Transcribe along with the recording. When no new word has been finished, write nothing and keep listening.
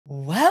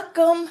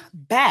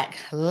back.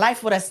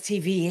 Life with Us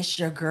TV. It's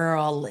your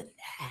girl,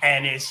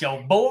 and it's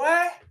your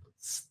boy,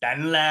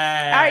 Stanley. All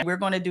right, we're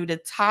going to do the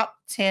top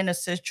 10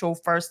 essential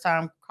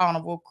first-time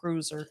Carnival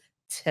cruiser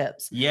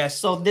tips. Yes.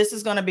 So this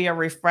is going to be a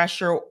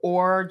refresher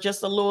or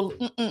just a little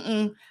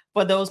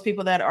for those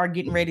people that are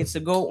getting ready to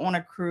go on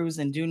a cruise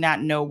and do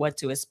not know what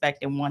to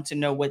expect and want to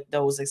know what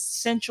those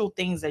essential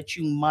things that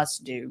you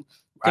must do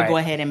to go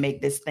ahead and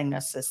make this thing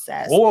a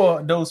success.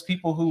 Or those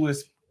people who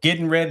is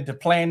getting ready to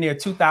plan their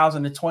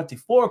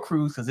 2024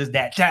 cruise, because it's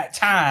that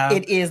time.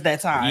 It is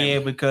that time. Yeah,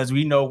 because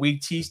we know we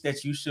teach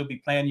that you should be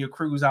planning your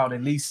cruise out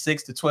at least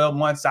 6 to 12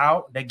 months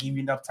out. That give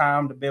you enough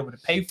time to be able to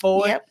pay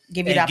for it. Yep,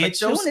 give you the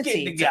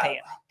opportunity to pay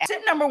it.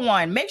 Tip number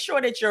 1, make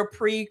sure that your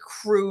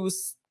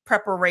pre-cruise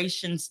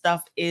preparation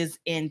stuff is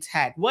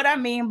intact. What I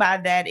mean by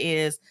that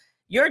is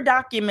your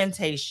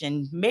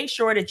documentation. Make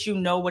sure that you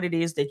know what it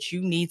is that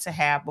you need to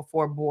have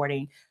before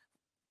boarding.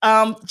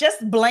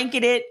 Just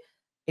blanket it.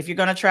 If you're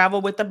going to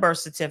travel with a birth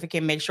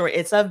certificate, make sure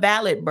it's a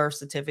valid birth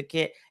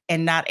certificate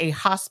and not a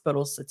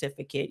hospital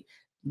certificate.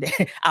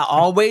 I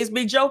always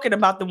be joking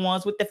about the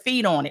ones with the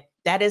feet on it.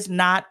 That is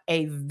not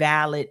a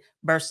valid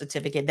birth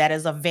certificate. That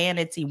is a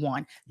vanity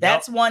one.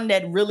 That's one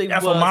that really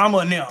was. For mama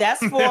and them.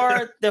 That's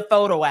for the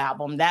photo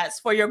album. That's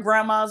for your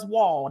grandma's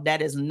wall.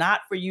 That is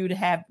not for you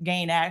to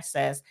gain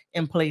access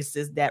in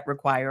places that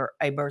require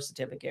a birth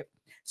certificate.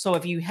 So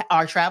if you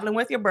are traveling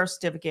with your birth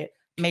certificate,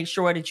 make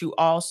sure that you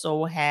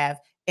also have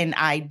an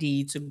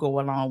ID to go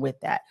along with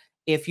that.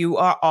 If you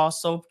are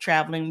also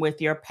traveling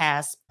with your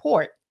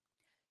passport,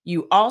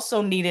 you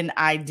also need an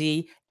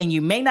ID, and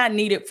you may not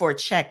need it for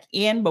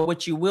check-in, but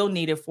what you will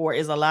need it for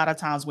is a lot of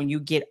times when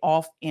you get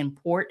off in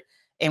port.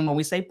 And when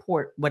we say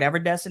port, whatever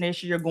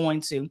destination you're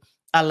going to,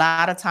 a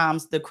lot of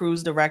times the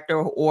cruise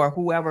director or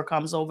whoever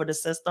comes over the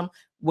system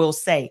will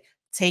say,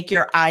 take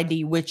your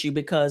ID with you,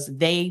 because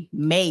they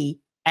may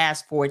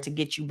ask for it to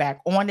get you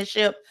back on the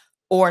ship,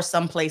 or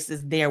some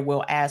places there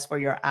will ask for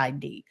your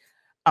ID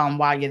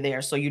while you're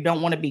there. So you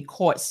don't want to be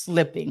caught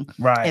slipping.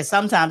 Right. And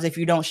sometimes if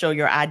you don't show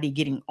your ID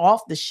getting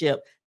off the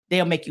ship,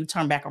 they'll make you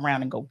turn back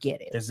around and go get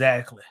it.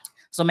 Exactly.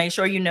 So make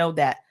sure you know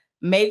that.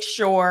 Make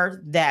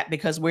sure that,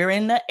 because we're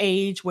in the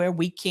age where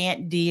we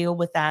can't deal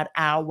without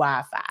our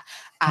Wi-Fi.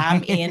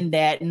 I'm in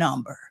that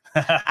number.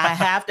 I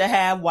have to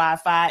have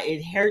Wi-Fi.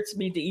 It hurts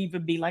me to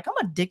even be like,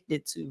 I'm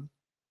addicted to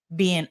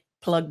being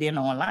plugged in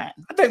online.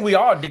 I think we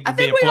all addicted to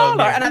being plugged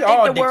in. And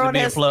I think the world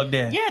has plugged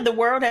in. Yeah, the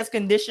world has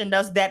conditioned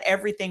us that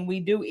everything we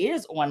do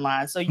is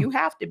online. So you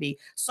have to be.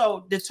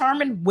 So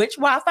determine which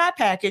Wi-Fi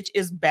package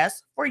is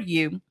best for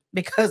you,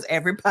 because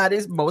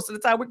most of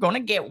the time we're going to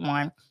get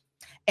one.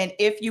 And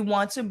if you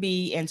want to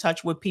be in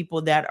touch with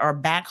people that are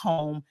back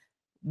home,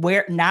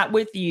 where not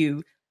with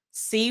you,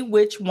 see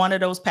which one of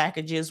those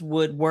packages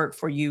would work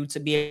for you to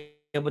be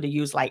able to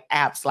use, like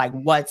apps like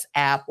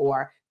WhatsApp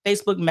or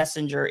Facebook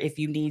Messenger. If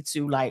you need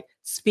to like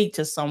speak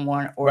to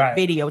someone or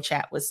video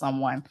chat with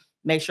someone,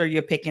 make sure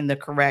you're picking the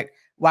correct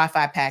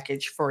Wi-Fi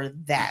package for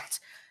that.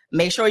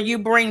 Make sure you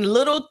bring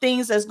little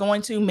things that's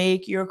going to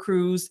make your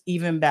cruise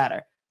even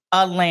better.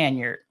 A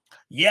lanyard.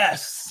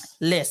 Yes.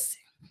 Listen,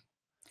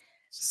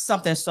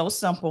 something so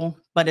simple,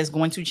 but it's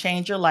going to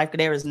change your life.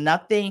 There is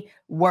nothing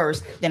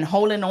worse than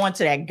holding on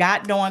to that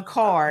goddamn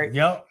card.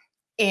 Yep.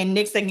 And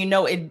next thing you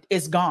know,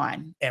 it's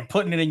gone. And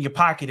putting it in your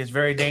pocket is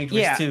very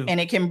dangerous too.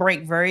 And it can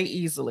break very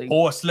easily.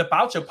 Or slip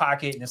out your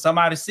pocket and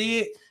somebody see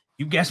it,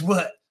 you guess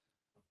what?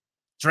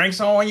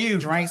 Drinks on you.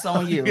 Drinks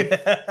on you.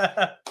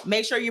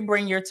 Make sure you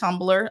bring your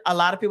tumbler. A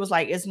lot of people's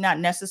like, it's not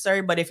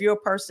necessary. But if you're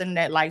a person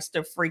that likes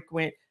to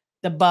frequent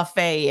the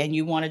buffet and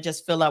you want to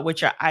just fill up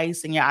with your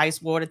ice and your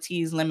ice water,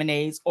 teas,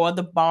 lemonades, or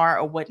the bar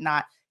or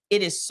whatnot,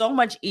 it is so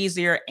much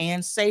easier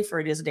and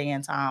safer this day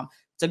and time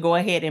to go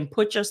ahead and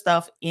put your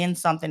stuff in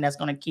something that's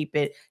going to keep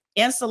it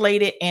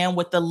insulated and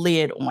with the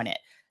lid on it.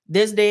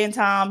 This day and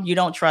time, you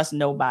don't trust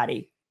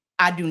nobody.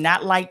 I do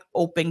not like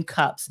open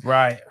cups.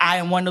 Right. I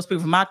am one of those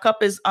people. My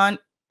cup is I'm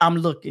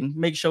looking.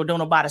 Make sure don't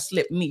nobody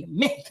slip me a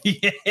minute.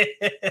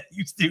 Yeah,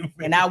 you stupid.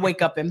 And I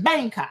wake up in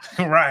Bangkok.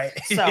 Right.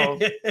 So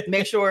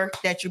make sure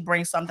that you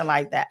bring something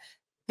like that.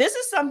 This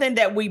is something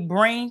that we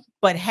bring,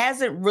 but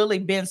hasn't really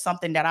been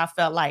something that I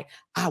felt like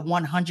I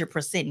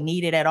 100%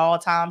 needed at all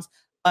times,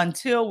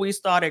 until we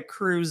started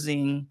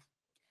cruising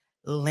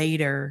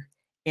later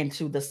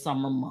into the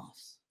summer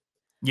months.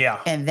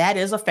 Yeah. And that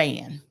is a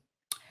fan,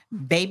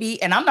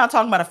 baby. And I'm not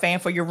talking about a fan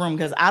for your room,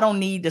 because I don't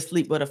need to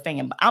sleep with a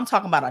fan, but I'm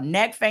talking about a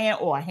neck fan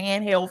or a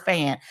handheld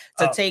fan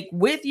to take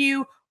with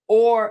you.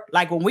 Or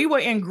like when we were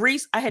in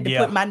Greece, I had to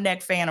put my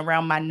neck fan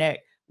around my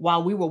neck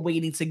while we were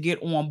waiting to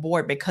get on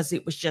board, because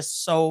it was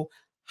just so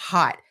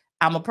hot.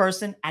 I'm a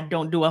person, I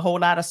don't do a whole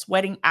lot of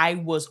sweating. I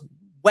was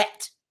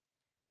wet.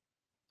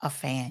 A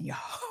fan, y'all.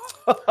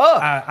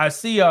 I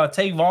see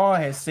Tavon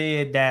has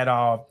said that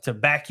to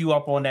back you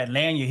up on that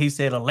lanyard, he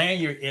said a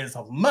lanyard is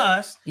a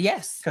must.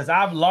 Yes. Because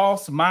I've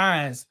lost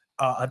mine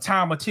a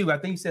time or two. I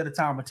think he said a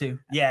time or two.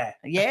 Yeah.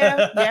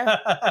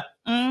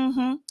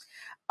 Mm-hmm.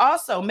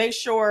 Also, make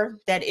sure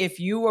that if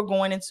you are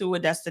going into a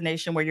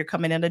destination where you're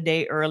coming in a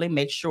day early,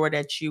 make sure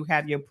that you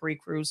have your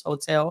pre-cruise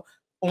hotel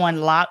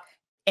on lock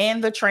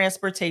and the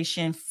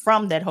transportation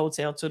from that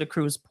hotel to the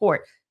cruise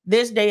port.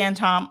 This day and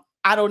time,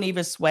 I don't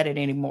even sweat it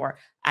anymore.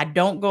 I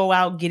don't go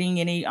out getting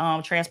any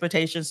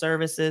transportation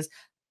services.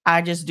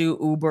 I just do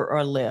Uber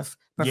or Lyft,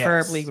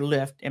 preferably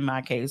Lyft in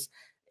my case.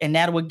 And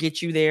that will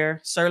get you there.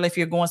 Certainly if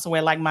you're going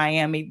somewhere like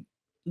Miami,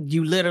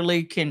 you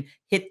literally can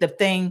hit the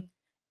thing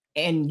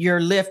and your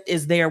Lyft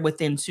is there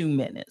within 2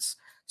 minutes.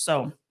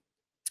 So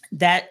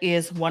that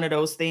is one of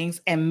those things.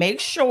 And make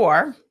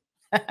sure,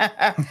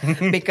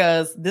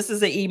 because this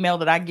is an email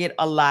that I get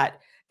a lot.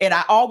 And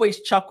I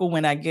always chuckle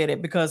when I get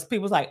it because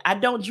people's like, I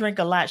don't drink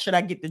a lot. Should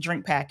I get the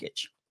drink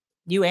package?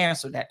 You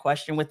answered that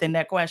question within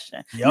that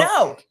question. Yep.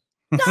 No,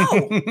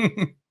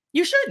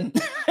 you shouldn't.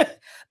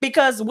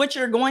 Because what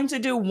you're going to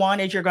do,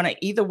 one, is you're going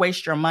to either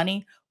waste your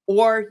money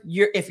or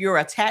if you're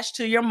attached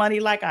to your money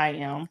like I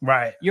am,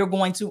 right, you're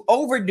going to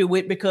overdo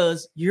it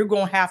because you're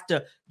going to have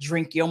to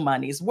drink your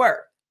money's worth.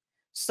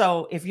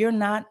 So if you're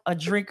not a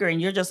drinker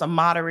and you're just a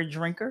moderate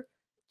drinker,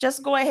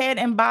 just go ahead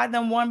and buy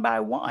them one by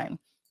one.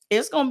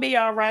 It's going to be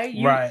all right.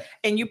 Right.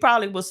 And you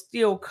probably will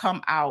still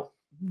come out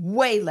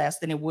way less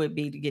than it would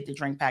be to get the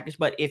drink package.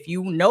 But if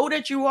you know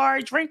that you are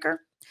a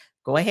drinker,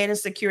 go ahead and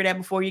secure that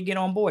before you get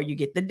on board. You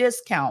get the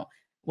discount.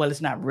 Well,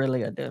 it's not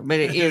really a discount, but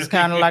it is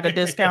kind of like a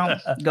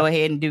discount. Go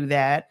ahead and do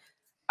that.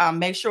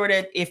 Make sure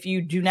that if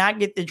you do not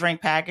get the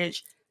drink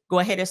package, go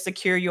ahead and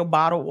secure your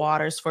bottled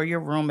waters for your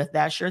room if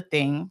that's your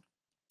thing.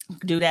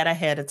 Do that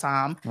ahead of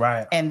time.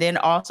 Right. And then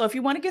also, if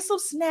you want to get some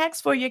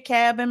snacks for your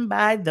cabin,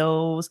 buy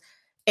those.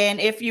 And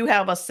if you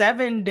have a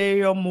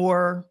 7-day or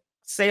more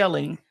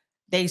sailing,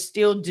 they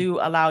still do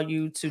allow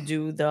you to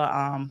do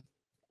the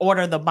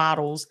order the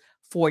bottles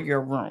for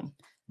your room.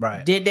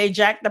 Right. Did they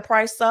jack the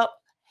price up?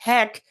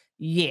 Heck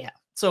yeah.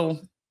 So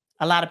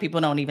a lot of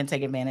people don't even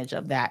take advantage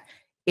of that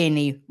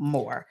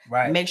anymore.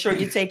 Right. Make sure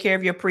you take care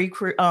of your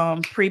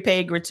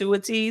prepaid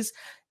gratuities.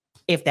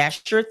 If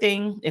that's your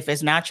thing, if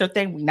it's not your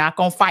thing, we're not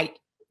going to fight.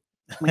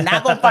 We're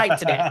not going to fight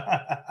today.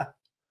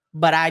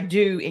 But I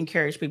do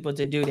encourage people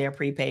to do their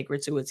prepaid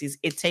gratuities.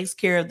 It takes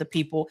care of the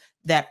people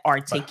that are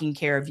taking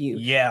care of you.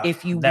 Yeah.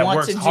 If you that want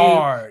works to do,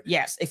 hard.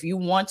 yes, if you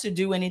want to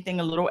do anything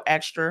a little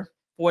extra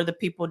for the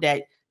people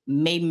that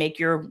may make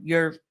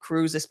your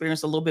cruise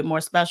experience a little bit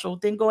more special,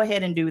 then go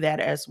ahead and do that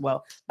as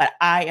well. But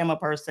I am a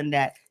person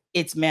that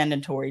it's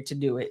mandatory to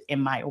do it,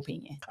 in my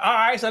opinion. All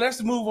right, so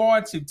let's move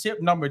on to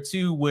tip number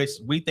 2, which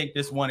we think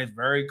this one is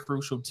very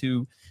crucial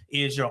too,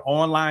 is your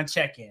online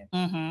check-in.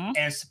 Mm-hmm. And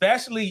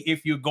especially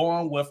if you're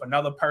going with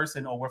another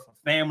person or with a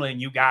family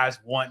and you guys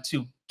want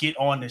to get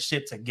on the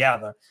ship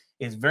together,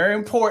 it's very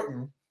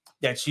important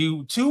that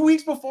you, 2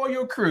 weeks before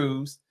your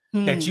cruise,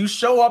 that you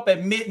show up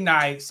at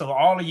midnight so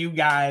all of you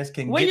guys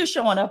can Where you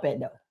showing up at,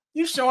 though?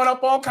 You showing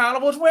up on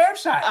Carnival's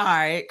website. All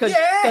right. Because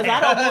I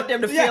don't want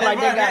them to feel like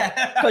they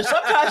got, because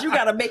sometimes you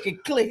got to make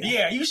it clear.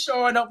 Yeah, you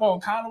showing up on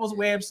Carnival's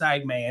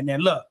website, man.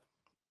 And look,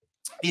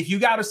 if you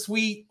got a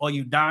suite or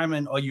you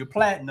diamond or you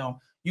platinum,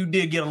 you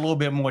did get a little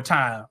bit more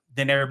time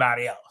than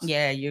everybody else.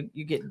 Yeah, you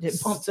get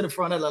bumped to the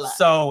front of the line.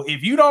 So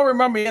if you don't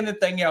remember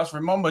anything else,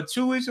 remember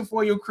 2 weeks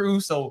before your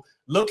cruise. So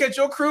look at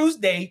your cruise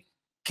date,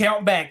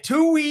 count back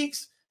 2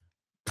 weeks,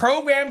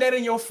 program that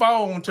in your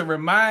phone to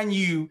remind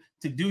you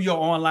to do your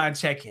online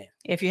check-in.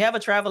 If you have a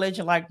travel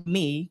agent like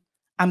me,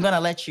 I'm going to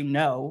let you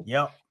know.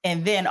 Yep.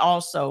 And then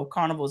also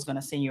Carnival is going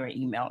to send you an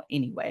email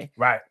anyway.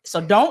 Right. So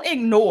don't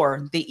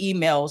ignore the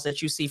emails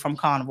that you see from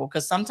Carnival,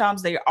 because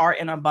sometimes they are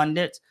in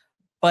abundance,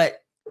 but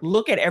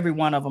look at every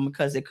one of them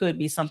because it could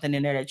be something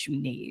in there that you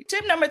need.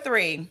 Tip number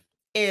 3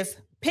 is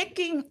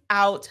picking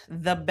out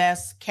the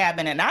best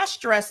cabin. And I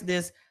stress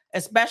this,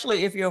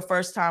 especially if you're a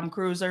first-time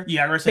cruiser.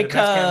 Yeah, I heard the best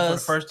cabin for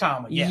the first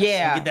time. Yes,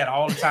 yeah, we get that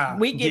all the time.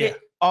 We get it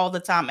all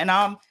the time. And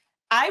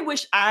I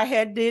wish I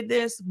had did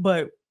this,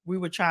 but we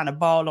were trying to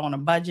ball on a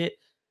budget.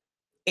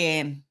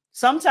 And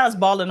sometimes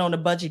balling on a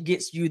budget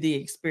gets you the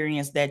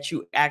experience that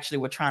you actually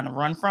were trying to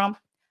run from.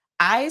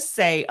 I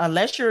say,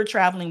 unless you're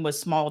traveling with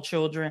small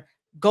children,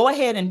 go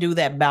ahead and do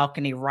that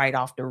balcony right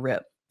off the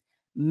rip.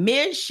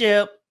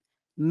 Midship,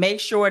 make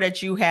sure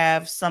that you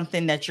have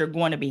something that you're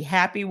going to be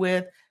happy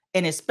with.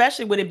 And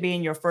especially with it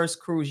being your first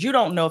cruise, you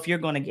don't know if you're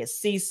going to get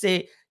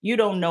seasick. You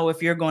don't know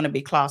if you're going to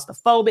be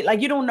claustrophobic.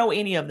 Like, you don't know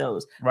any of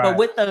those. Right. But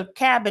with the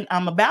cabin,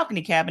 a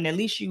balcony cabin, at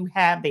least you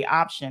have the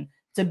option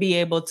to be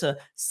able to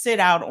sit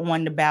out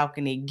on the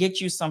balcony, get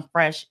you some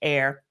fresh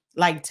air,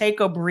 like take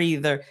a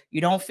breather.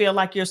 You don't feel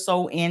like you're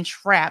so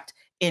entrapped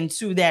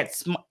into that,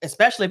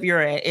 especially if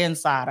you're an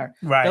insider.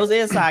 Right. Those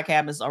inside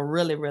cabins are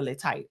really, really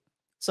tight.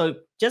 So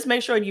just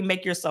make sure you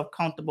make yourself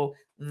comfortable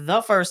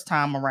the first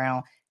time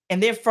around.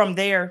 And then from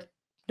there,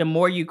 the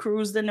more you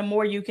cruise, then the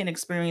more you can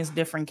experience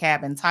different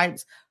cabin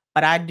types.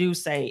 But I do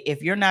say,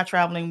 if you're not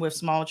traveling with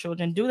small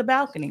children, do the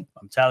balcony.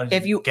 I'm telling you,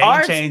 if you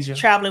are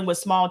traveling with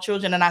small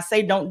children, and I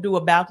say don't do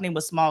a balcony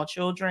with small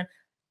children,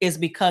 is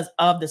because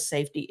of the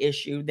safety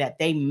issue that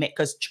they make.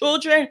 Because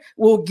children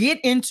will get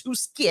into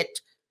skit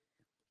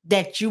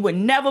that you would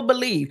never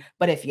believe.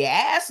 But if you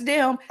ask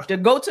them to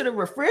go to the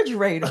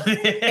refrigerator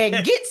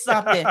and get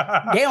something,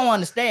 they don't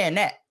understand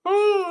that.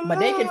 Oh, but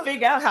they can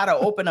figure out how to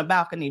open a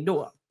balcony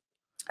door.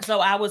 So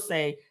I would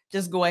say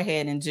just go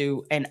ahead and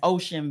do an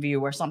ocean view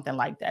or something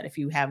like that if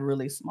you have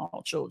really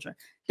small children,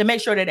 to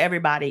make sure that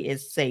everybody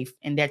is safe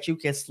and that you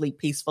can sleep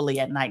peacefully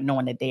at night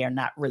knowing that they are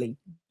not really,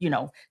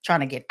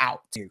 trying to get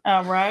out.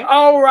 All right.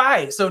 All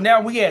right. So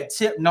now we at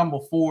tip number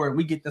 4, and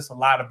we get this a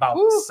lot about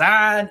the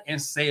sign and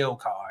sale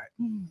card.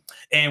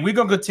 And we're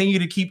going to continue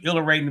to keep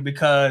illustrating it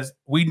because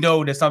we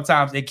know that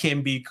sometimes it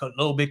can be a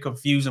little bit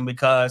confusing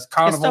because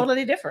Carnival. It's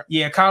totally different.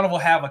 Yeah, Carnival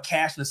have a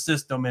cashless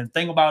system. And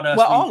thing about us.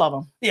 Well, all of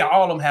them. Yeah,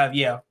 all of them have,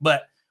 yeah.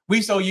 But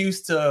we so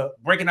used to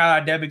breaking out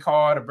our debit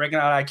card or breaking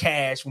out our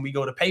cash when we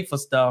go to pay for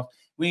stuff.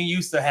 We ain't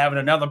used to having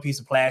another piece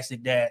of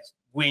plastic that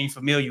we ain't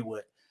familiar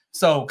with.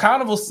 So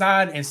Carnival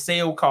sign and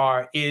sale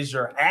card is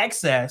your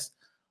access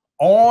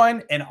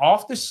on and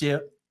off the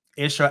ship.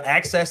 It's your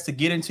access to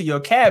get into your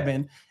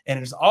cabin. And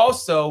it's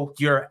also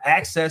your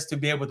access to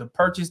be able to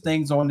purchase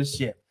things on the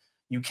ship.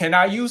 You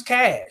cannot use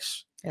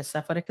cash.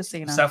 Except for the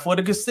casino. Except for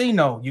the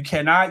casino. You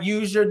cannot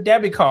use your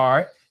debit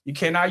card. You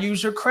cannot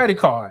use your credit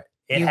card.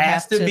 It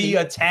has to be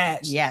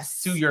attached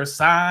to your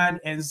sign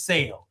and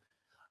sale.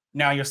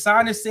 Now, your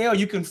sign and sale,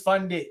 you can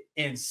fund it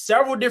in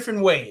several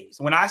different ways.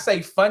 When I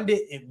say fund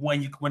it,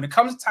 when it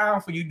comes time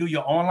for you to do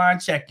your online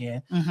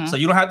check-in, so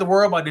you don't have to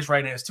worry about this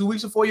right now. It's 2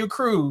 weeks before your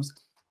cruise.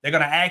 They're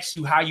going to ask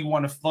you how you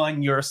want to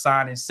fund your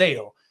sign and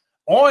sale.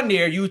 On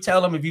there, you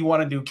tell them if you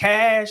want to do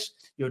cash,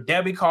 your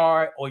debit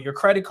card, or your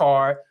credit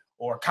card,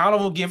 or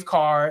Carnival gift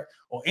card,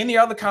 or any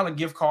other kind of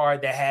gift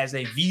card that has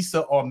a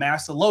Visa or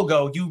Master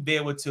logo, you'll be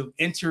able to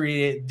enter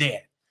it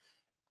there.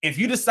 If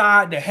you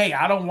decide that, hey,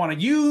 I don't want to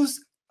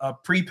use a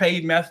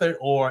prepaid method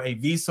or a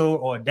Visa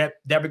or a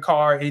debit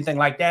card, anything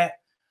like that,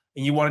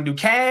 and you want to do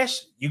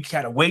cash, you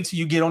gotta wait till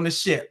you get on the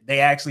ship. They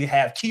actually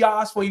have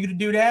kiosks for you to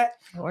do that,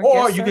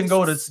 or you can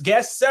go to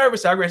guest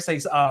service. I'm gonna say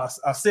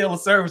sale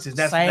of services.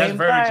 That's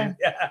Virgin.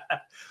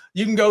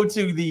 You can go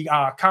to the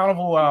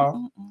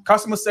Carnival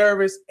customer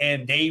service,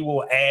 and they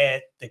will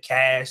add the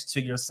cash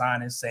to your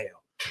sign and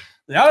sale.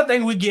 The other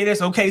thing we get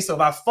is, okay, so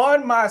if I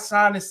fund my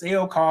sign and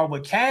sale card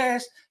with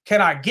cash, can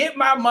I get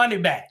my money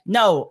back?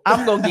 No,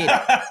 I'm gonna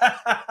get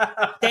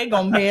it. They're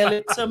gonna mail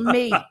it to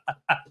me.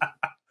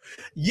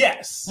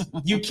 Yes,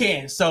 you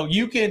can. So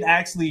you can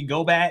actually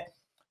go back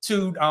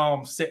to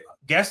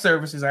guest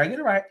services. I get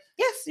it right.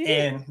 Yes, you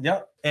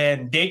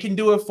and they can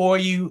do it for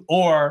you,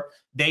 or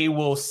they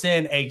will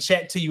send a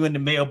check to you in the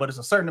mail, but it's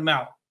a certain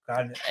amount.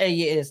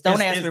 Yes,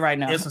 don't ask me right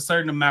now. It's a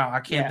certain amount.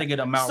 I can't think of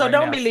the amount. So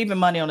don't be leaving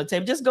money on the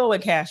table. Just go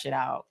and cash it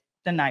out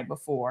the night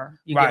before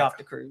you get off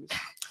the cruise.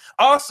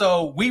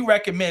 Also, we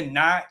recommend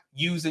not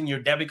using your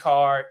debit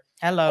card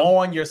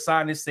on your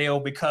sign and sale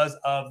because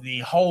of the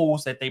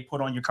holes that they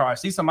put on your card.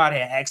 See, somebody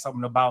had asked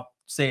something about,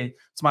 somebody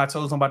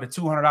told them about the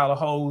 $200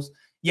 holes.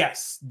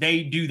 Yes,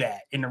 they do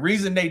that. And the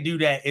reason they do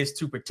that is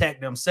to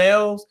protect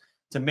themselves,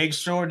 to make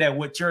sure that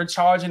what you're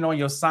charging on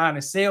your sign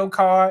and sale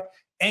card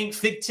ain't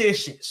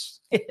fictitious.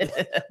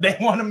 They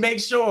want to make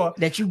sure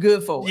that you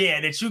good for it. Yeah,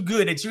 that you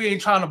good, that you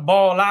ain't trying to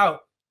ball out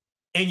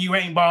and you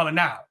ain't balling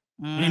out.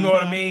 You know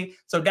what I mean?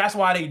 So that's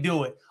why they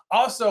do it.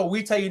 Also,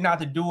 we tell you not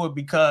to do it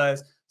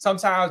because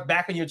sometimes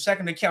back in your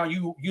checking account,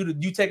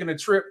 you taking a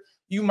trip,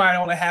 you might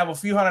only have a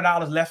few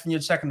 $100s left in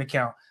your checking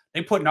account.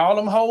 They putting all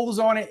them holes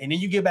on it, and then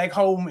you get back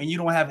home and you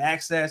don't have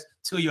access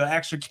to your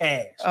extra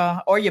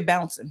cash. Or you're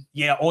bouncing.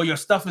 Yeah, or your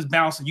stuff is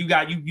bouncing. You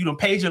done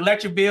paid your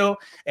electric bill,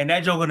 and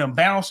that joke done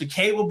bounce. Your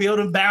cable bill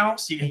done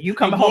bounce. You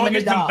come home in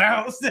the dark.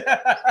 Bounce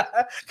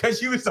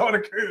because you was on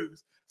a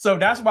cruise. So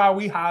that's why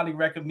we highly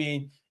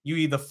recommend you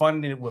either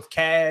fund it with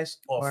cash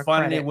or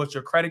fund it with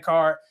your credit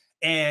card.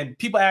 And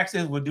people ask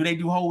us, well, do they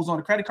do holes on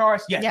the credit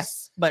cards?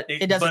 Yes, but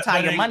it doesn't tie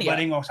your money up. But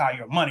it ain't gonna tie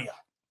your money up.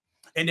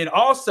 And then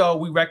also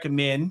we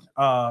recommend,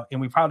 and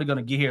we're probably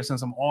gonna get here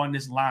since I'm on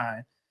this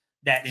line,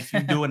 that if you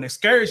do an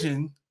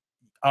excursion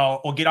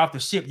or get off the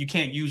ship, you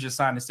can't use your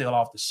sign and sale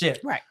off the ship.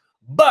 Right.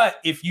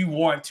 But if you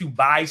want to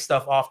buy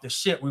stuff off the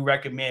ship, we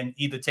recommend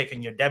either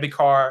taking your debit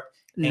card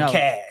and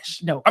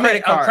cash.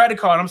 Credit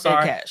card. I'm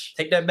sorry. Cash.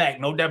 Take that back.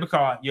 No debit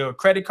card. Your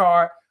credit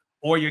card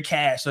or your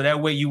cash. So that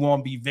way you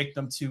won't be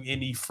victim to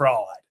any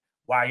fraud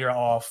while you're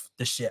off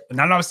the ship.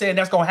 And I'm not saying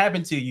that's going to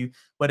happen to you,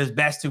 but it's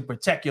best to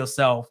protect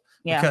yourself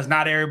because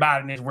not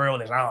everybody in this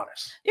world is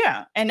honest.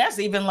 Yeah. And that's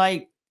even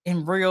like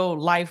in real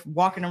life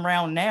walking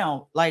around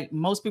now. Like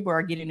most people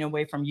are getting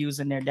away from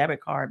using their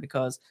debit card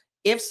because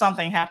if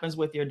something happens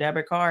with your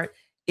debit card,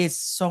 it's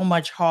so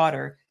much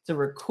harder to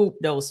recoup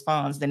those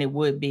funds than it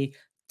would be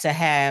to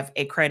have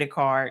a credit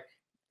card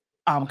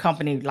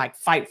company like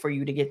fight for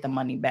you to get the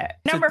money back.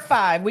 Number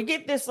 5, we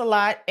get this a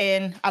lot,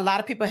 and a lot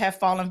of people have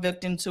fallen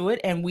victim to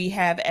it, and we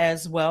have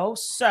as well.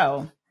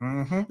 So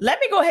let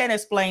me go ahead and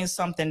explain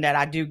something that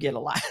I do get a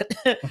lot.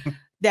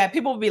 That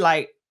people will be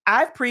like,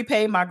 I've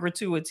prepaid my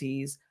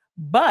gratuities,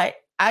 but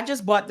I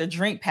just bought the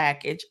drink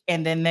package,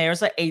 and then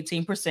there's an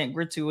 18%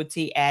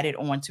 gratuity added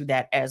onto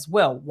that as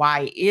well.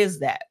 Why is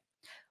that?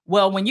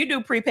 Well, when you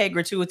do prepaid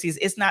gratuities,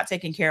 it's not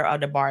taking care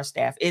of the bar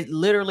staff. It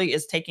literally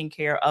is taking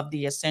care of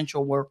the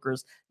essential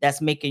workers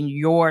that's making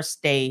your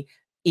stay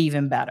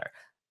even better.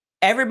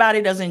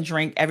 everybody doesn't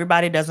drink.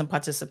 Everybody doesn't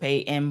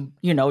participate in,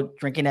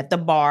 drinking at the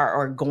bar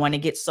or going to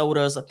get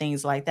sodas or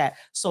things like that.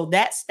 So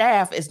that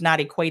staff is not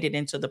equated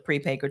into the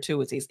prepaid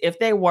gratuities. If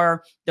they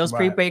were, those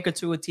prepaid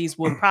gratuities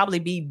would probably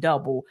be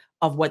double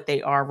of what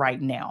they are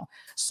right now.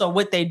 So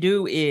what they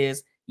do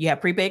is you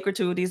have prepaid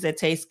gratuities that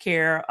takes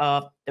care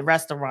of the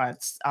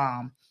restaurants,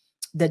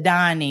 the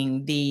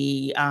dining,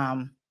 the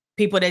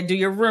people that do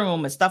your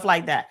room and stuff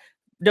like that.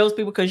 Those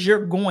people, because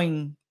you're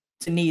going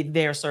to need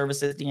their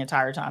services the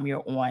entire time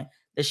you're on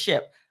the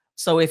ship.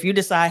 So if you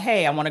decide,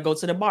 hey, I want to go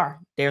to the bar,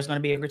 there's going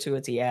to be a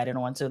gratuity added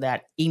on to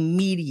that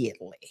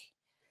immediately.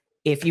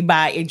 If you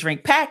buy a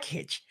drink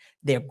package,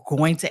 they're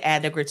going to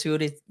add the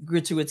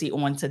gratuity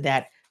onto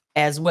that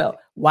as well.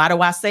 Why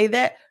do I say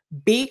that?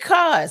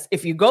 Because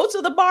if you go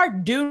to the bar,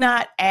 do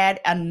not add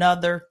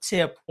another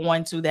tip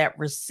onto that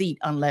receipt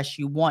unless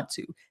you want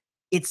to.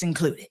 It's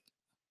included.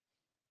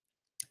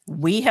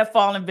 We have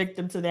fallen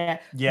victim to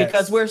that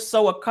because we're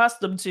so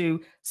accustomed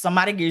to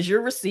somebody gives you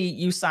a receipt,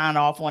 you sign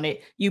off on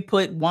it, you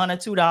put $1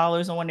 or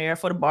 $2 on there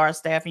for the bar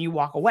staff and you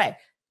walk away.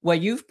 Well,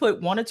 you've put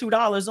 $1 or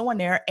 $2 on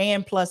there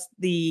and plus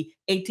the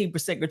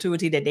 18%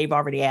 gratuity that they've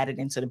already added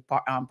into the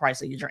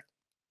price of your drink.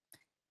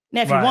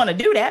 Now, if you want to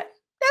do that,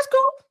 that's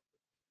cool.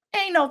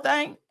 Ain't no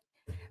thing.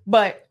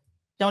 But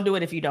don't do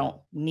it if you don't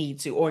need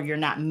to or you're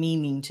not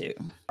meaning to.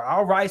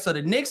 All right. So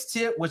the next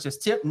tip, which is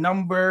tip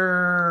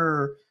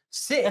number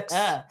 6.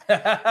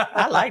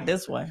 I like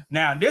this one.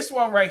 Now, this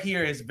one right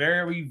here is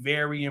very,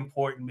 very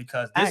important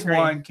because this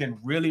one can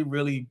really,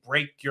 really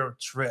break your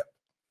trip.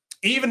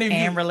 Even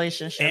if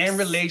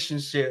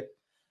relationship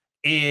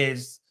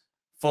is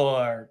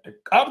for the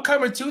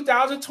upcoming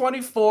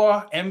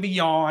 2024 and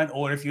beyond,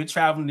 or if you're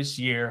traveling this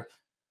year,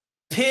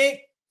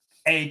 pick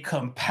a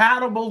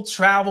compatible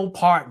travel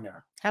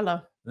partner.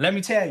 Hello. Let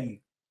me tell you,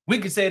 we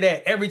can say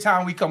that every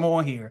time we come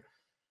on here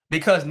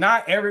because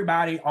not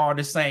everybody are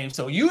the same.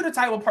 So you the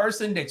type of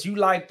person that you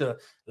like to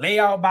lay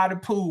out by the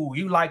pool.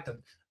 You like to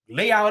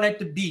lay out at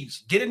the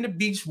beach, get in the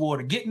beach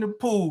water, get in the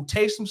pool,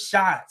 take some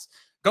shots,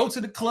 go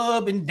to the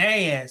club and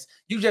dance.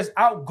 You just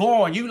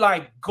outgoing. You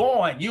like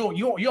going. You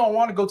don't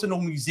want to go to no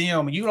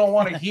museum. You don't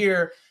want to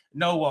hear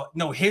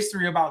no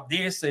history about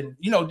this and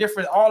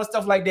different all the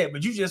stuff like that.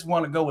 But you just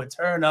want to go and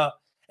turn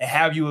up and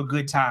have you a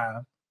good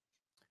time.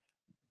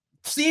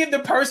 See if the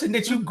person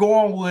that you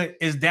going with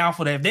is down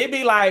for that. If they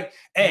be like,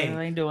 hey,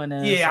 I ain't doing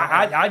that.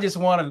 Yeah, I just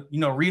want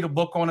to read a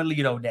book on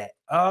Alito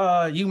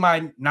that. You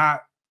might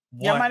not.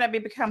 You might not be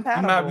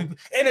compatible.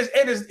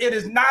 It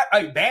is not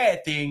a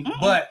bad thing,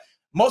 but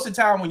most of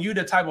the time when you're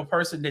the type of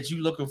person that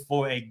you're looking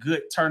for a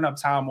good turn up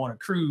time on a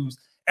cruise,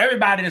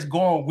 everybody that's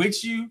going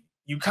with you,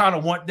 you kind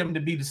of want them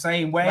to be the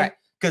same way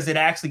because it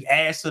actually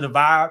adds to the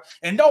vibe.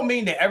 And don't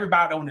mean that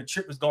everybody on the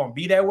trip is going to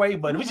be that way,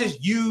 but if it's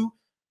just you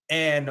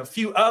and a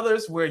few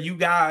others where you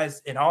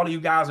guys and all of you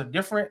guys are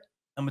different,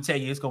 I'm gonna tell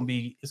you it's gonna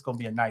be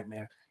a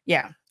nightmare.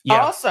 Yeah.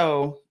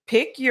 Also,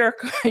 pick your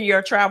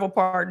travel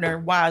partner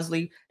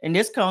wisely, and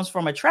this comes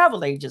from a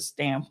travel agent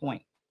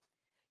standpoint.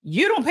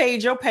 You don't pay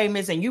your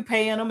payments, and you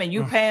paying them, and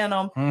you paying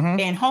them,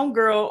 and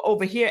homegirl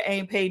over here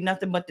ain't paid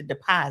nothing but the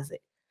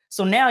deposit.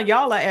 So now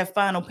y'all are at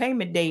final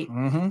payment date,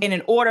 and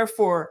in order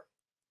for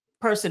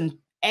person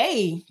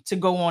A to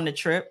go on the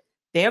trip,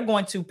 they're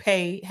going to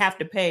have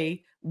to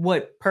pay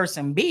what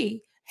person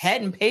B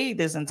hadn't paid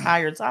this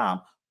entire time,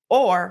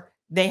 or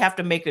they have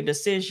to make a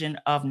decision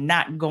of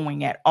not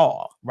going at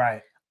all.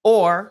 Right.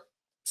 Or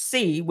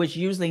C, which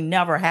usually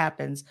never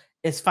happens,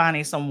 is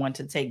finding someone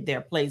to take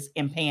their place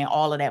and paying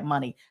all of that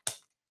money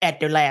at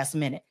their last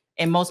minute.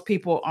 And most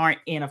people aren't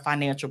in a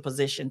financial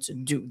position to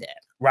do that.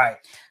 Right.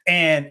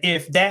 And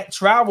if that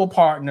travel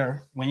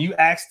partner, when you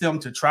ask them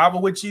to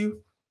travel with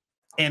you,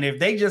 and if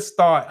they just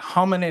start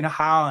humming and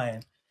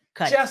hawing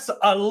just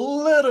a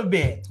little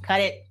bit, cut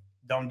it.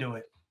 Don't do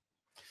it.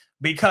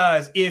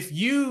 Because if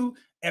you,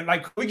 and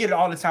like we get it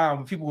all the time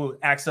when people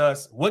ask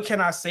us, what can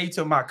I say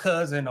to my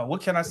cousin, or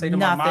what can I say to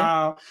my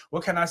mom?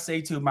 What can I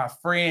say to my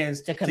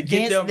friends to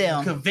get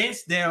them,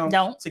 convince them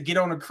to get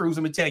on a cruise?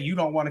 I'm gonna tell you, you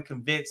don't want to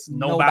convince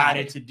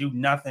nobody to do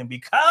nothing,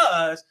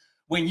 because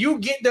when you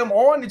get them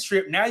on the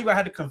trip, now you're gonna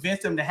have to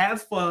convince them to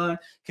have fun,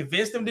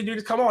 convince them to do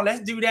this. Come on,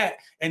 let's do that.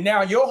 And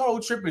now your whole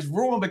trip is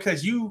ruined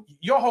because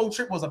your whole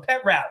trip was a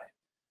pet rally.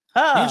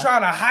 You're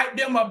trying to hype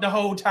them up the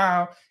whole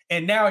time,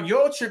 and now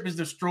your trip is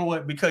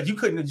destroyed because you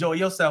couldn't enjoy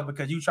yourself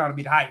because you're trying to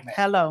be the hype man.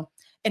 Hello.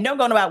 And don't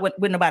go about with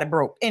nobody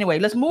broke. Anyway,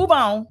 let's move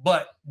on.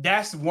 But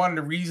that's one of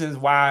the reasons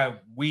why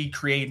we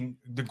creating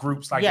the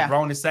groups like the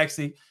Grown and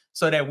Sexy,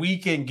 so that we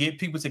can get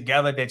people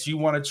together that you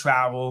want to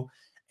travel,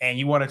 and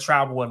you want to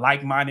travel with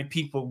like-minded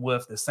people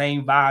with the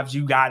same vibes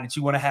you got, that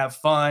you want to have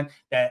fun,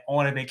 that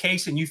on a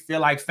vacation you feel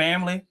like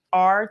family.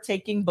 Are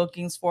taking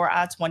bookings for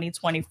our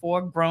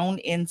 2024 Grown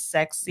and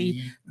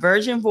Sexy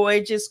Virgin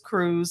Voyages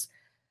cruise.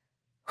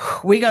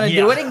 We're going to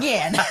do it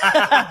again.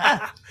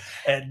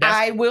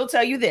 I will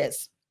tell you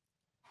this.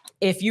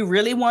 If you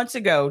really want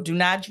to go, do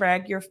not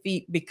drag your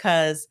feet,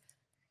 because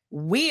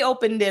we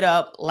opened it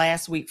up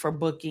last week for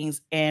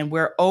bookings and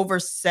we're over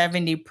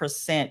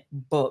 70%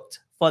 booked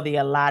for the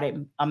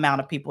allotted amount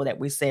of people that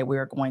we said we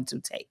were going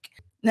to take.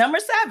 Number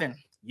 7.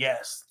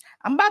 Yes.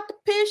 I'm about to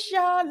piss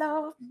y'all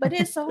off, but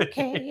it's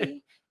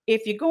okay.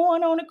 If you're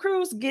going on a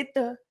cruise,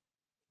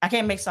 I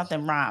can't make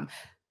something rhyme.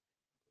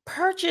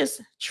 Purchase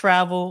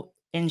travel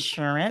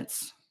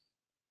insurance.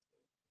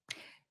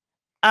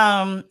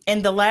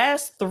 In the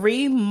last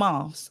 3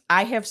 months,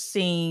 I have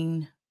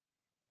seen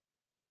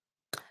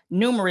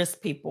numerous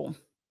people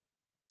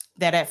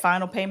that at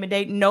final payment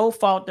date, no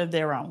fault of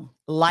their own,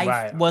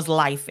 life was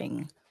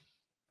lifing,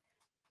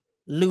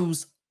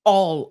 lose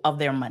all of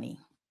their money.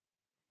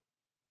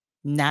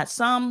 Not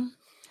some,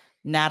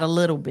 not a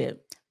little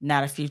bit,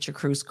 not a future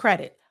cruise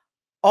credit,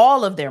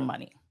 all of their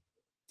money.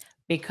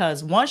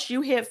 Because once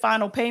you hit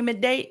final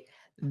payment date,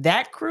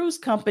 that cruise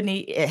company,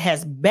 it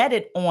has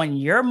betted on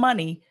your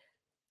money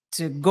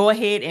to go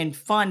ahead and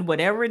fund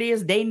whatever it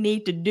is they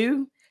need to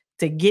do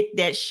to get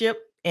that ship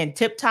in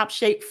tip-top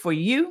shape for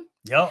you.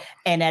 Yep.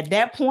 And at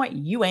that point,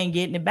 you ain't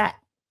getting it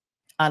back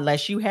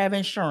unless you have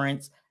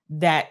insurance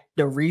that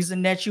the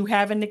reason that you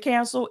having to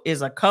cancel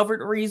is a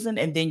covered reason,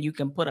 and then you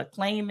can put a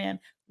claim in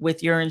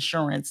with your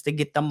insurance to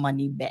get the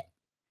money back.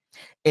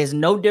 It's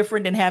no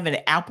different than having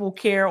Apple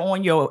Care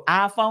on your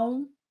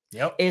iPhone.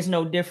 Yep. It's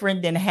no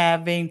different than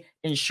having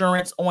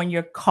insurance on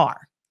your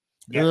car.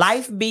 Yes.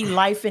 Life be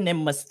lifing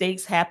and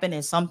mistakes happen,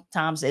 and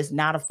sometimes it's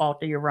not a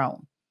fault of your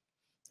own.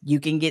 You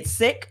can get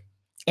sick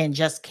and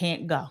just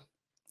can't go.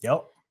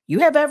 Yep. You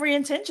have every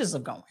intentions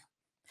of going.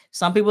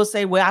 Some people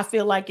say, well, I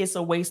feel like it's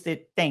a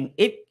wasted thing.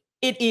 It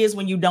is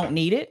when you don't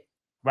need it.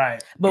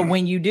 Right. But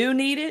when you do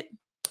need it,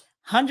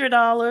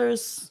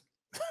 $100,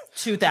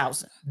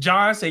 $2,000.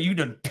 John said you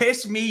done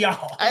pissed me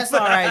off. That's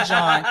all right,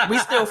 John. We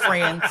still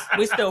friends.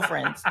 We still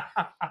friends.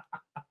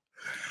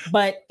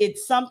 But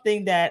it's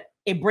something that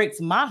it breaks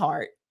my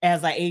heart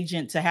as an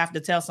agent to have to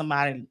tell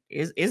somebody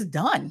it's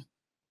done.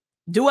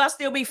 Do I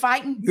still be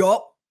fighting?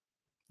 Yup.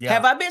 Yeah.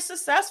 Have I been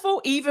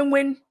successful even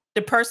when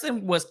the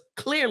person was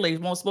clearly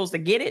supposed to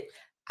get it?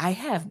 I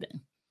have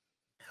been.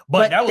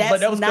 But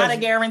that was not a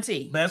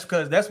guarantee. That's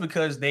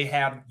because they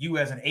have you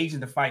as an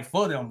agent to fight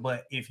for them.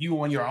 But if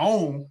you on your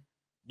own,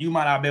 you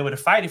might not be able to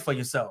fight it for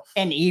yourself.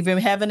 And even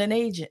having an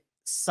agent,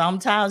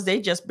 sometimes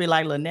they just be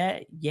like,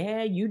 Lynette,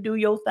 yeah, you do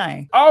your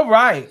thing. All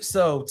right.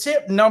 So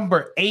tip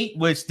number 8,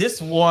 which this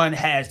one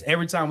has,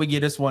 every time we get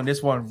this one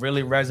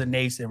really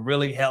resonates and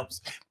really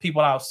helps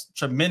people out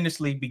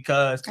tremendously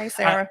because hey,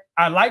 Sarah.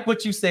 I like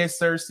what you said,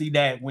 Cersei,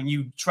 that when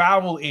you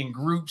travel in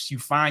groups, you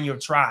find your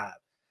tribe.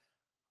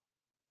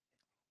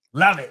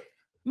 Love it.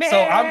 Man.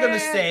 So I'm going to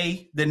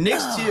say the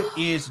next tip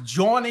is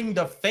joining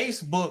the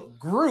Facebook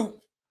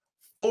group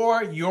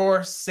for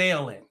your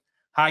sailing.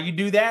 How you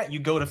do that? You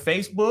go to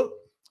Facebook,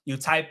 you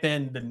type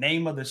in the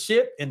name of the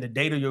ship and the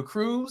date of your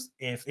cruise.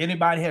 If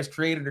anybody has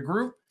created a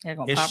group,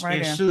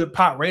 it should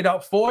pop right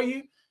up for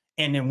you.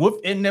 And then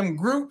within them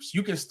groups,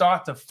 you can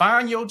start to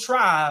find your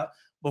tribe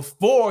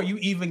before you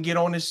even get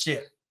on the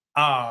ship.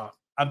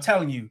 I'm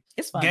telling you,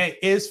 it's fun.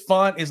 It's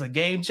fun. It's a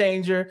game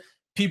changer.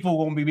 People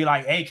will be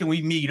like, hey, can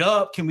we meet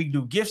up? Can we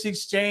do gifts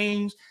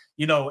exchange?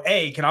 You know,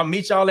 hey, can I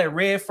meet y'all at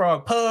Red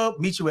Frog Pub?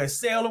 Meet you at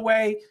Sail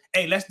Away?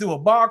 Hey, let's do a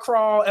bar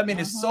crawl. I mean,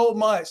 there's so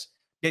much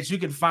that you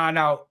can find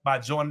out by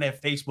joining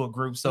that Facebook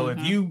group. So if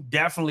you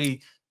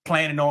definitely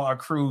planning on a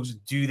cruise,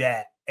 do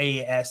that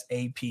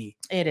ASAP.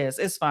 It is.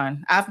 It's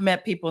fun. I've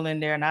met people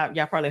in there, and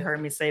y'all probably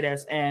heard me say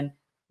this, and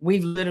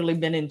we've literally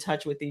been in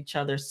touch with each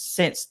other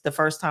since the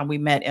first time we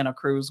met in a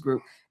cruise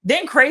group.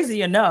 Then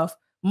crazy enough,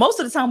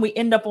 most of the time we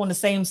end up on the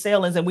same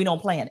sailings and we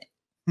don't plan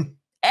it.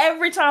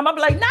 Every time I'm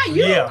like, not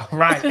you. Yeah,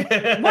 right.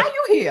 Why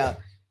you here?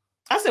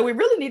 I said, we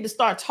really need to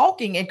start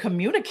talking and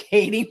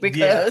communicating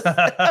because.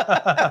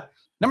 Yeah.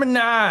 Number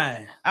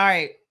 9. All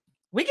right.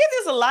 We get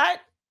this a lot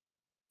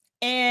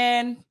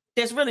and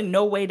there's really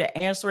no way to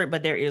answer it,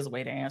 but there is a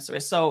way to answer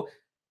it. So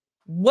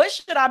what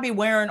should I be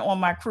wearing on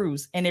my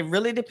cruise? And it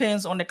really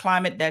depends on the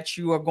climate that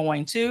you are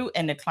going to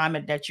and the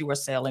climate that you are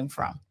sailing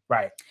from.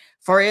 Right.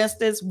 For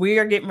instance, we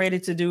are getting ready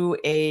to do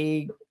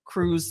a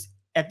cruise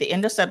at the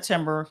end of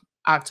September,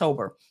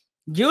 October.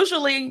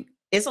 Usually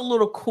it's a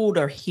little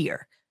cooler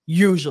here.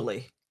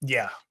 Usually.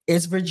 Yeah.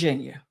 It's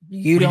Virginia.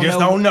 You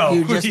don't know.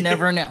 You just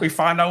never know. We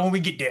find out when we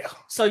get there.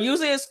 So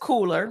usually it's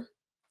cooler.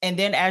 And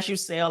then as you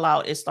sail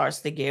out, it starts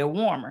to get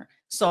warmer.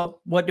 So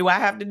what do I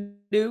have to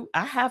do?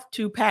 I have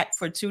to pack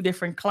for 2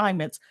 different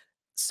climates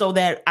so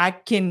that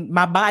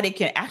my body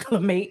can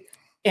acclimate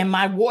and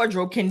my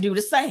wardrobe can do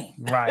the same.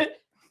 Right.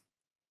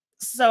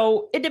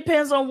 So it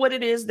depends on what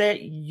it is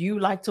that you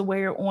like to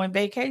wear on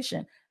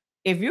vacation.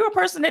 If you're a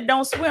person that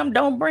don't swim,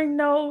 don't bring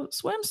no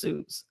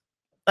swimsuits.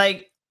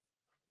 Like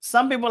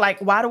some people are like,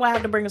 why do I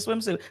have to bring a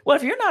swimsuit? Well,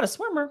 if you're not a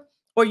swimmer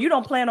or you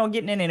don't plan on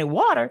getting in any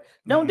water,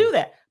 don't do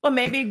that. But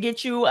maybe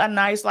get you a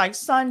nice like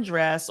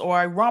sundress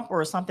or a romper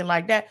or something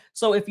like that.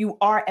 So if you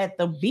are at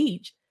the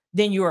beach,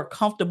 then you are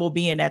comfortable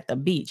being at the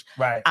beach.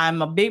 Right.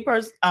 I'm a big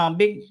person,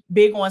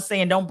 big on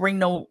saying don't bring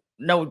no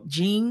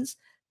jeans.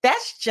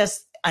 That's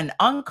just an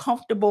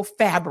uncomfortable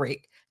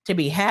fabric to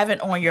be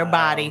having on your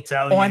body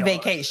on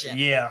vacation.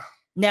 Yeah.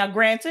 Now,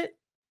 granted,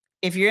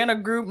 if you're in a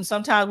group and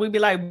sometimes we'd be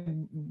like,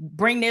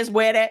 bring this,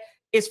 wear that,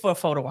 it's for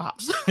photo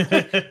ops.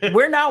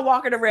 We're not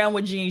walking around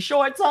with jean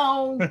shorts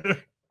on,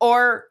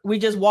 or we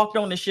just walked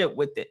on the ship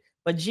with it.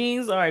 But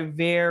jeans are a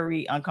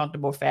very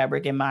uncomfortable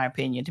fabric, in my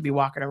opinion, to be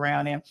walking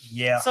around in.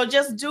 Yeah. So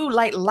just do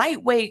like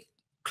lightweight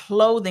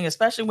clothing,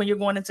 especially when you're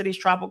going into these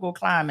tropical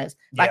climates.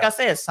 Like I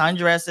said,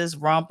 sundresses,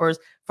 rompers.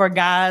 For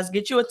guys,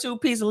 get you a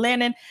 2-piece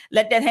linen.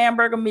 Let that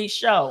hamburger meat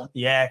show.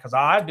 Yeah, because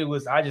all I do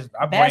is I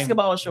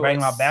bring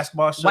my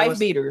basketball shorts, wife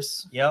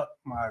beaters. Yep,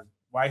 my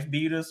wife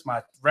beaters,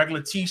 my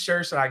regular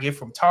t-shirts that I get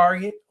from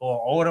Target or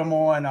order them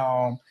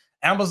on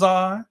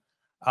Amazon.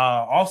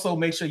 Also,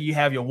 make sure you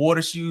have your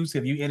water shoes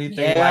if you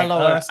anything like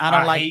us.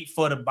 I hate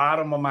for the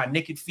bottom of my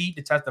naked feet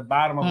to touch the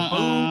bottom of the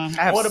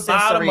boot or the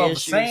bottom of the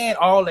sand.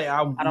 All that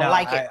I don't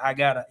like it. I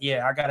gotta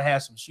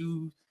have some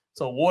shoes.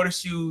 So water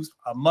shoes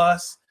a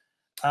must.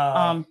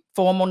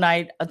 Formal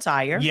night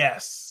attire.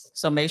 Yes.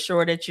 So make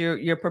sure that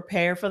you're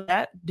prepared for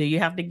that. Do you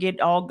have to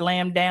get all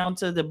glammed down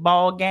to the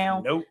ball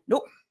gown?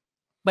 Nope.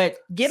 But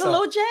get a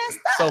little jazzed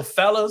up. So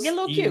fellas, get a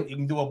little cute. You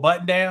can do a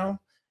button down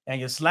and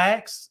your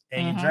slacks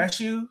and your dress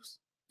shoes.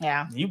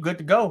 Yeah. You good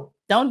to go.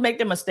 Don't make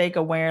the mistake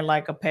of wearing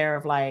like a pair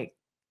of like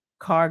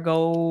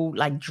cargo,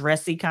 like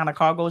dressy kind of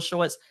cargo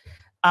shorts.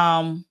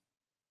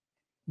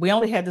 We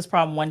only had this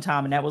problem one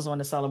time, and that was on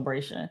the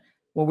celebration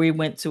where we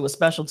went to a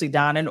specialty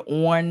dining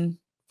on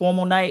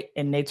formal night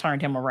and they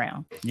turned him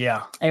around.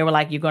 Yeah. They were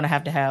like, you're going to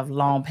have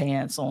long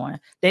pants on.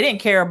 They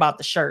didn't care about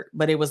the shirt,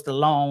 but it was the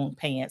long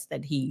pants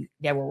that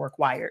were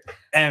required.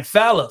 And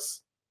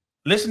fellas,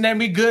 listen to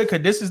me good,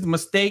 because this is the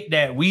mistake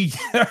that we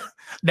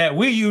that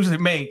we usually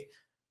make.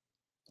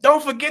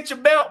 Don't forget your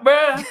belt,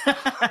 bro.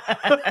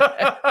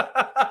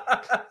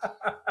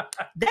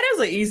 That is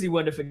an easy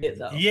one to forget,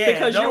 though. Yeah,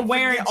 because you're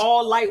wearing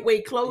all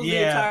lightweight clothes the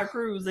entire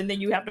cruise, and then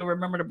you have to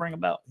remember to bring a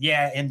belt.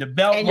 Yeah, and the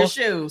belt and your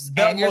shoes.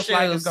 Belt most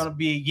likely is gonna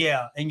be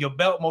and your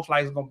belt most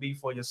likely is gonna be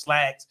for your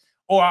slacks.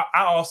 Or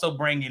I also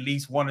bring at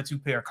least 1 or 2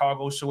 pair of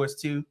cargo shorts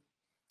too.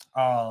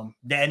 And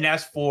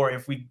that's for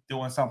if we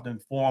doing something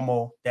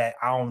formal that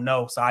I don't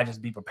know, so I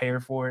just be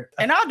prepared for it.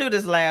 And I'll do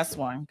this last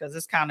one because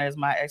this kind of is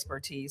my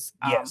expertise.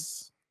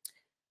 Yes,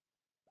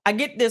 I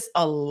get this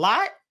a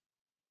lot,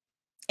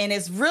 and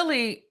it's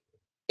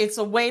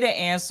a way to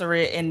answer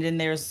it, and then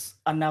there's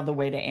another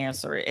way to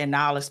answer it, and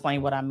I'll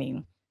explain what I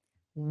mean.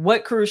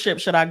 What cruise ship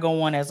should I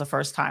go on as a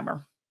first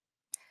timer?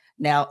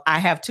 Now, I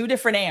have 2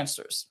 different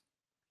answers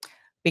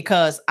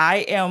because I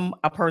am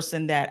a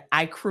person that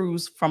I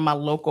cruise from my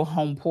local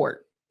home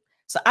port.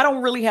 So I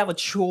don't really have a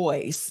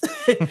choice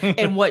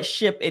in what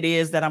ship it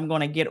is that I'm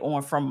going to get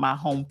on from my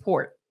home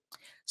port.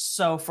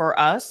 So for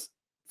us,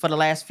 for the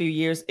last few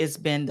years, it's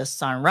been the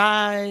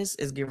Sunrise.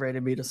 It's getting ready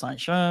to be the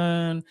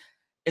Sunshine.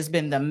 It's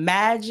been the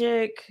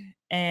Magic,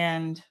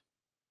 and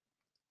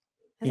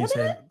you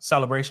said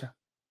Celebration.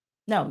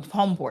 No,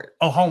 Homeport.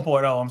 Oh,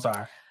 Homeport. Oh, I'm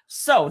sorry.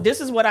 So this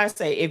is what I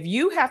say. If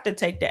you have to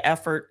take the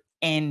effort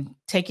in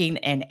taking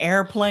an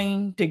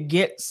airplane to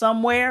get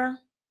somewhere,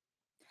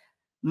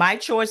 my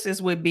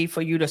choices would be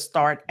for you to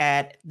start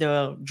at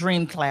the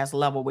Dream class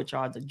level, which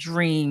are the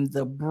Dream,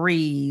 the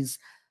Breeze,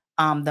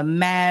 the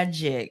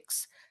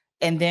Magics,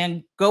 and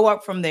then go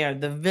up from there,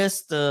 the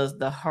Vistas,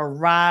 the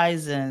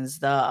Horizons,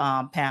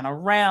 the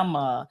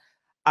Panorama,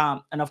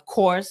 and of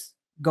course,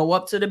 go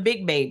up to the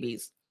big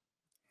babies.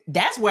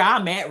 That's where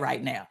I'm at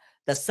right now.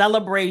 The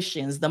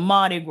Celebrations, the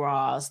Mardi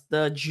Gras,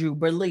 the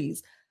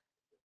Jubilees.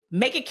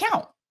 Make it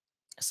count.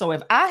 So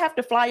if I have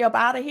to fly up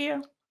out of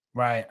here,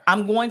 right,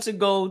 I'm going to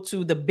go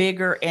to the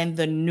bigger and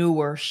the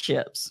newer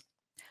ships,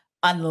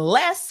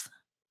 unless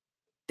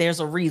there's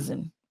a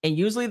reason. And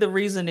usually the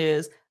reason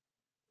is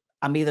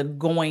I'm either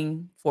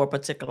going for a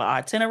particular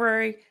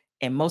itinerary,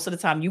 and most of the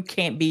time you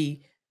can't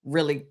be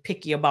really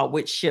picky about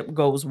which ship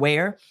goes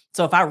where.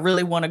 So if I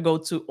really want to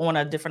go on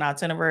a different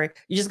itinerary,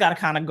 you just got to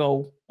kind of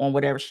go on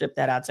whatever ship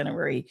that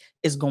itinerary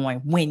is going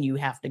when you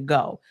have to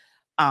go.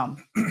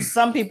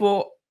 Some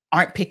people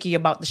aren't picky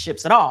about the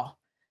ships at all.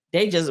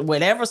 They just,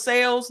 whatever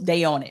sails,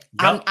 they own it.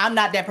 Yep. I'm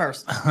not that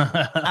person.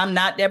 I'm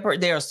not that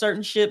person. There are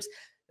certain ships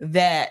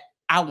that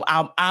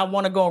I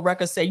want to go on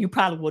record say you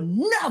probably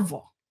will never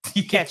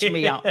catch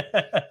me out.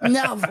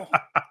 Never.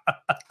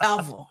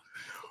 Ever.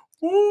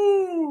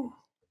 Woo.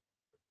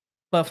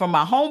 But for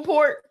my home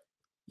port,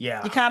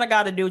 yeah, you kind of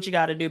got to do what you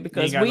got to do,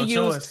 because we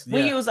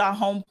use our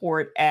home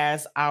port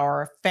as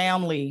our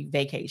family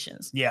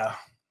vacations. Yeah.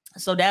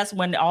 So that's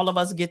when all of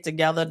us get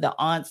together, the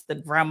aunts, the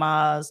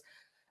grandmas,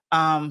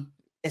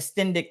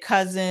 extended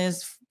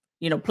cousins,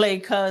 play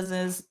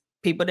cousins,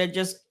 people that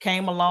just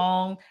came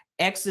along,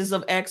 exes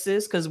of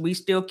exes, because we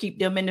still keep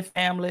them in the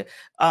family.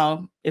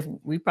 If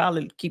we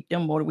probably keep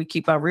them more than we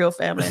keep our real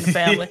family in the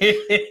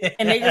family.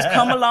 And they just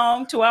come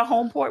along to our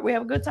home port. We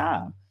have a good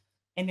time.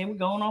 And then we're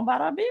going on about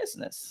our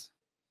business.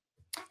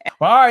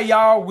 All right,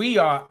 y'all. We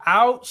are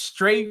out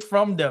straight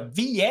from the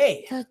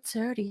VA. The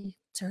dirty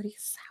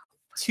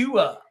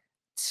South.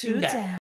 To down.